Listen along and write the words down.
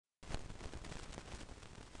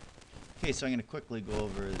Okay, so I'm going to quickly go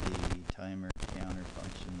over the timer counter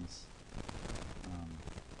functions in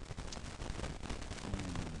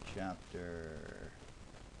chapter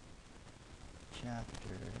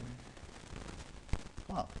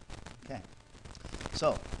 12. Okay,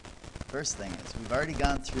 so first thing is we've already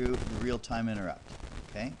gone through the real-time interrupt.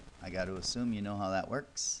 Okay, I got to assume you know how that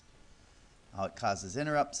works, how it causes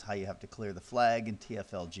interrupts, how you have to clear the flag in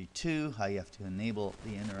TFLG2, how you have to enable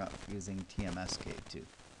the interrupt using TMSK2.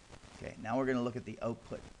 Okay, now we're going to look at the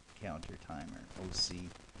output counter timer, OC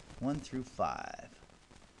 1 through 5.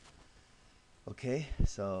 Okay,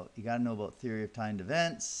 so you got to know about theory of timed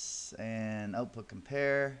events and output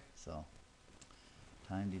compare. So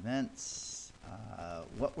timed events,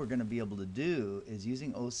 what we're going to be able to do is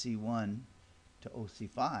using OC1 to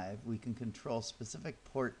OC5, we can control specific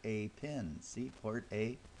port A pins. See, port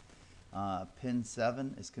A, pin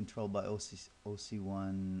 7 is controlled by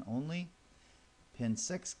OC1 only. Pin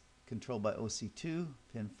 6 controlled by OC2,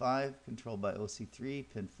 pin 5 controlled by OC3,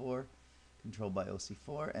 pin 4 controlled by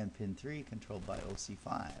OC4, and pin 3 controlled by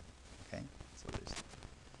OC5. Okay, so there's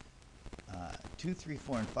 2, 3,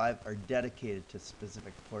 4, and 5 are dedicated to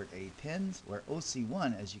specific port A pins, where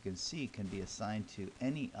OC1, as you can see, can be assigned to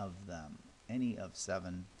any of them, any of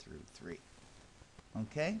 7 through 3.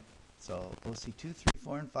 Okay, so OC2, 3,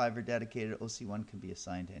 4, and 5 are dedicated. OC1 can be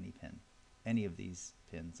assigned to any pin, any of these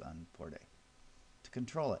pins on port A to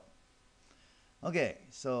control it. Okay,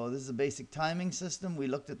 so this is a basic timing system. We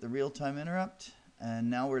looked at the real-time interrupt, and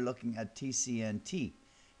now we're looking at TCNT.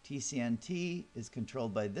 TCNT is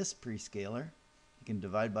controlled by this prescaler. You can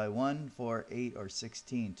divide by 1, 4, 8, or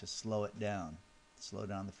 16 to slow it down. Slow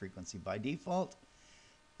down the frequency. By default,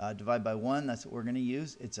 divide by 1, that's what we're going to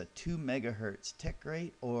use. It's a 2 megahertz tick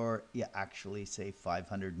rate, or you actually say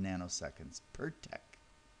 500 nanoseconds per tick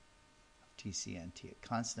of TCNT. It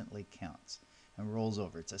constantly counts and rolls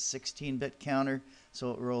over. It's a 16-bit counter,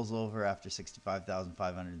 so it rolls over after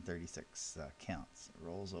 65,536 counts. It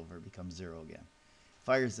rolls over, becomes 0 again.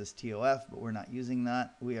 Fires this TOF, but we're not using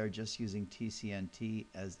that. We are just using TCNT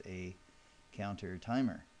as a counter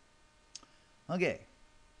timer. Okay,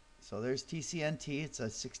 so there's TCNT. It's a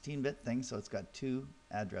 16-bit thing, so it's got 2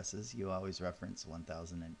 addresses. You always reference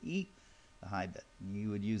 1000 and E, the high bit.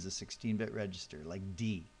 You would use a 16-bit register like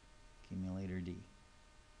D, accumulator D.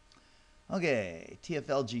 Okay,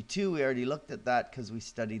 TFLG2, we already looked at that because we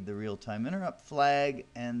studied the real-time interrupt flag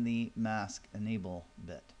and the mask enable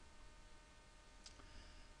bit.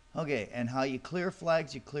 Okay, and how you clear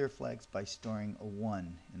flags by storing a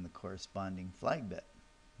 1 in the corresponding flag bit.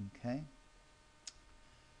 Okay.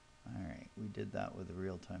 All right, we did that with the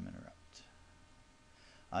real-time interrupt.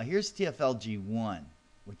 Here's TFLG1,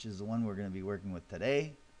 which is the one we're going to be working with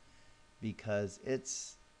today because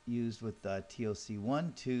it's used with TOC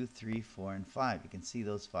 1, 2, 3, 4, and 5. You can see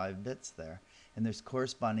those 5 bits there. And there's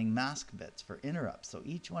corresponding mask bits for interrupts. So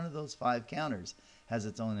each one of those 5 counters has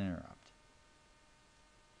its own interrupt.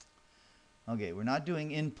 Okay, we're not doing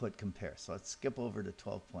input compare, so let's skip over to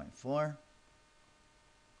 12.4.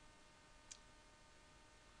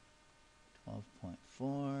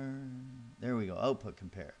 12.4, there we go, output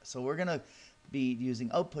compare. So we're going to be using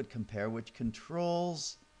output compare, which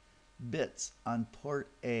controls bits on port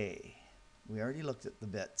A. We already looked at the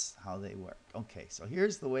bits, how they work. Okay, so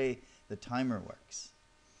here's the way the timer works.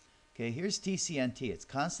 Okay, here's TCNT. It's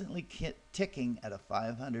constantly ticking at a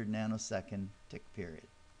 500 nanosecond tick period.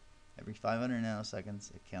 Every 500 nanoseconds,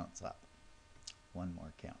 it counts up. One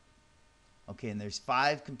more count. Okay, and there's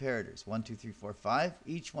 5 comparators. 1, 2, 3, 4, 5.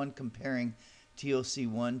 Each one comparing TOC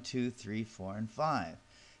 1, 2, 3, 4, and 5.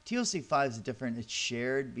 TOC 5 is different. It's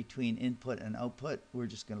shared between input and output. We're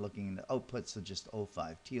just going to looking into output, so just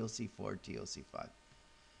O5. TOC 4, TOC 5.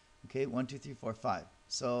 Okay, 1, 2, 3, 4, 5.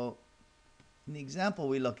 So in the example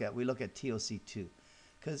we look at TOC 2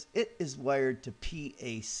 because it is wired to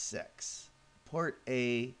PA6. Port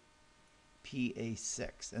A,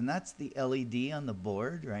 PA6. And that's the LED on the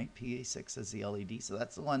board, right? PA6 is the LED. So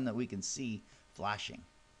that's the one that we can see flashing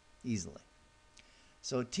easily.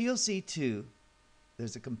 So TOC 2,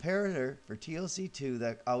 there's a comparator for TOC2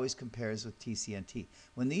 that always compares with TCNT.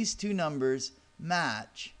 When these 2 numbers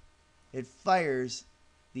match, it fires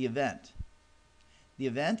the event. The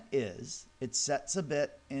event is, it sets a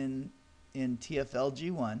bit in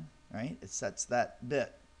TFLG1, right? It sets that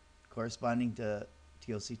bit corresponding to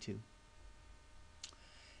TOC2.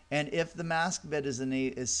 And if the mask bit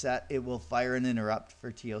is set, it will fire an interrupt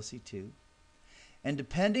for TOC2. And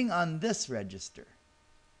depending on this register,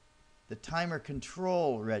 the timer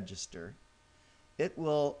control register, it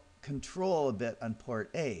will control a bit on port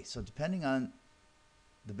A. So depending on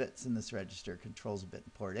the bits in this register, controls a bit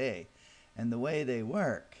in port A. And the way they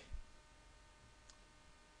work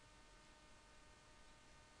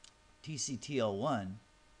TCTL1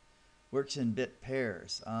 works in bit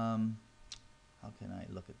pairs. How can I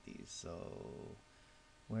look at these? So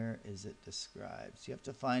where is it described? So you have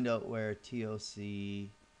to find out where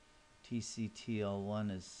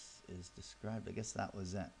TCTL1 is described. I guess that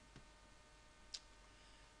was it.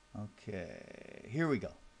 Okay, here we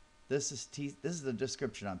go. This is the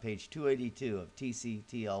description on page 282 of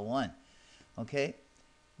TCTL1. Okay,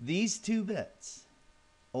 these two bits,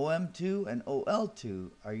 OM2 and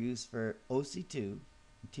OL2, are used for OC2 and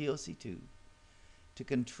TOC2 to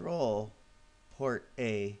control port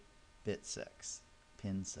A bit 6,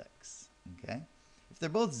 pin 6. Okay, if they're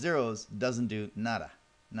both zeros, doesn't do nada,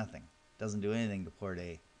 nothing. Doesn't do anything to port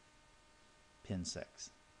A, pin 6.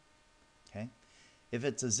 Okay, if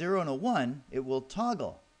it's a 0 and a 1, it will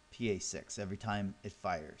toggle PA6 every time it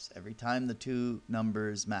fires, every time the two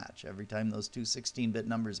numbers match, every time those two 16-bit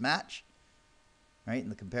numbers match, right, in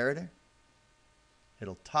the comparator,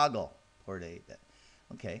 it'll toggle port A bit.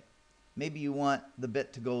 Okay, maybe you want the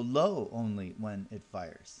bit to go low only when it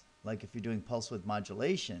fires. Like if you're doing pulse width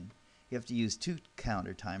modulation, you have to use two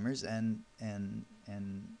counter timers, and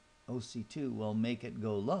OC2 will make it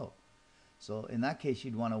go low. So in that case,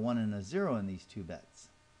 you'd want a 1 and a 0 in these two bits.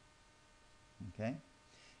 Okay?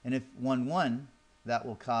 And if 1, 1, that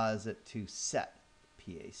will cause it to set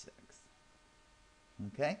PA6.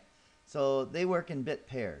 Okay? So they work in bit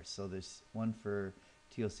pairs. So there's one for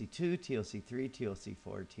TOC2, TOC3,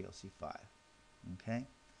 TOC4, TOC5. Okay?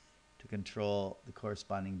 To control the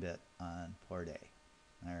corresponding bit on port A.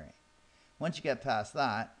 All right. Once you get past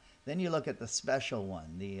that, then you look at the special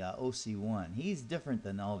one, the OC1. He's different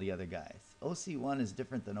than all the other guys. OC1 is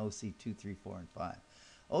different than OC2, 3, 4, and 5.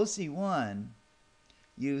 OC1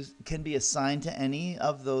 can be assigned to any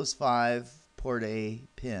of those 5 port A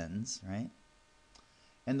pins, right?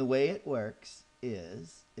 And the way it works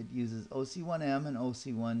is it uses OC1M and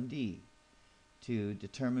OC1D to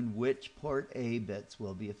determine which port A bits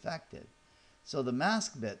will be affected. So the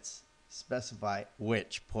mask bits specify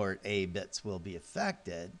which port A bits will be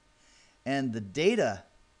affected, and the data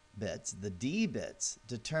bits, the D bits,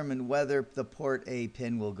 determine whether the port A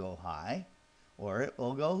pin will go high or it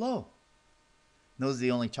will go low. Those are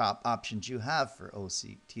the only top options you have for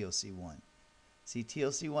TOC1. See,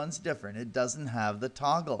 TOC1's different. It doesn't have the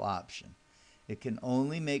toggle option. It can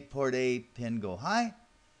only make port A pin go high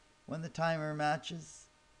when the timer matches,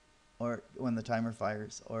 or when the timer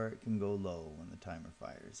fires, or it can go low when the timer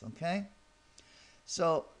fires. Okay?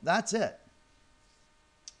 So that's it.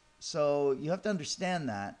 So you have to understand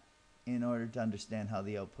that in order to understand how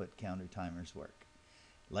the output counter timers work.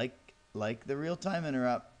 Like the real-time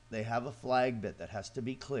interrupt, they have a flag bit that has to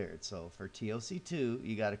be cleared. So for TOC2,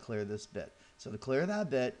 you got to clear this bit. So to clear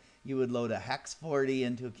that bit, you would load a hex 40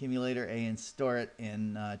 into accumulator A and store it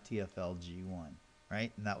in TFLG1,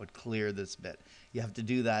 right? And that would clear this bit. You have to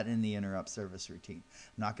do that in the interrupt service routine.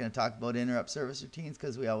 I'm not going to talk about interrupt service routines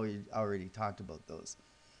because we already talked about those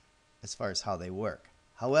as far as how they work.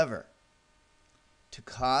 However, to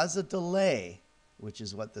cause a delay, which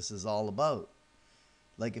is what this is all about,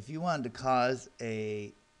 like if you wanted to cause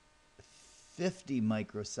a 50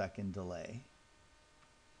 microsecond delay,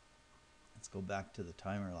 let's go back to the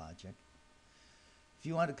timer logic. If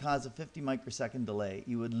you want to cause a 50 microsecond delay,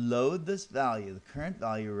 you would load this value, the current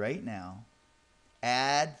value right now,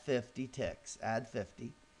 add 50 ticks, add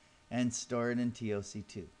 50, and store it in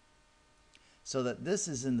TOC2. So that this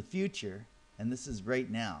is in the future, and this is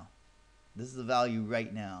right now. This is the value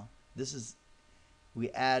right now.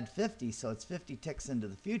 We add 50, so it's 50 ticks into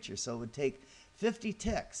the future. So it would take 50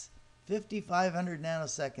 ticks, 500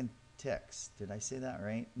 nanosecond ticks. Did I say that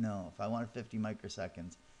right? No, if I wanted 50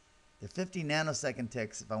 microseconds. The 50 nanosecond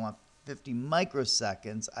ticks, if I want 50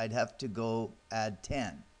 microseconds, I'd have to go add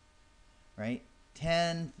 10, right?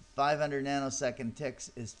 10 500 nanosecond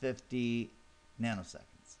ticks is 50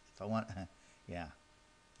 nanoseconds. If I want, yeah,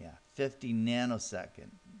 50 nanosecond.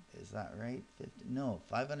 Is that right? 50, no,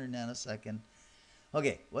 500 nanosecond.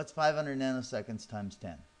 Okay, what's 500 nanoseconds times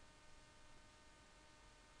 10?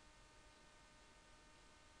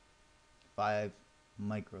 5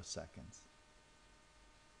 microseconds.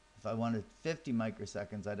 If I wanted 50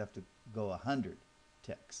 microseconds, I'd have to go 100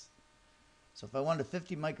 ticks. So if I wanted a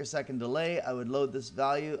 50 microsecond delay, I would load this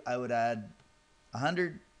value, I would add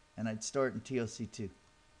 100, and I'd store it in TOC2,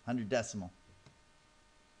 100 decimal.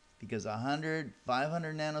 Because 500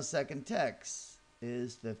 nanosecond ticks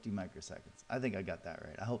is 50 microseconds. I think I got that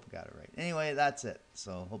right. I hope I got it right. Anyway, that's it.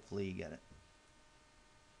 So hopefully you get it.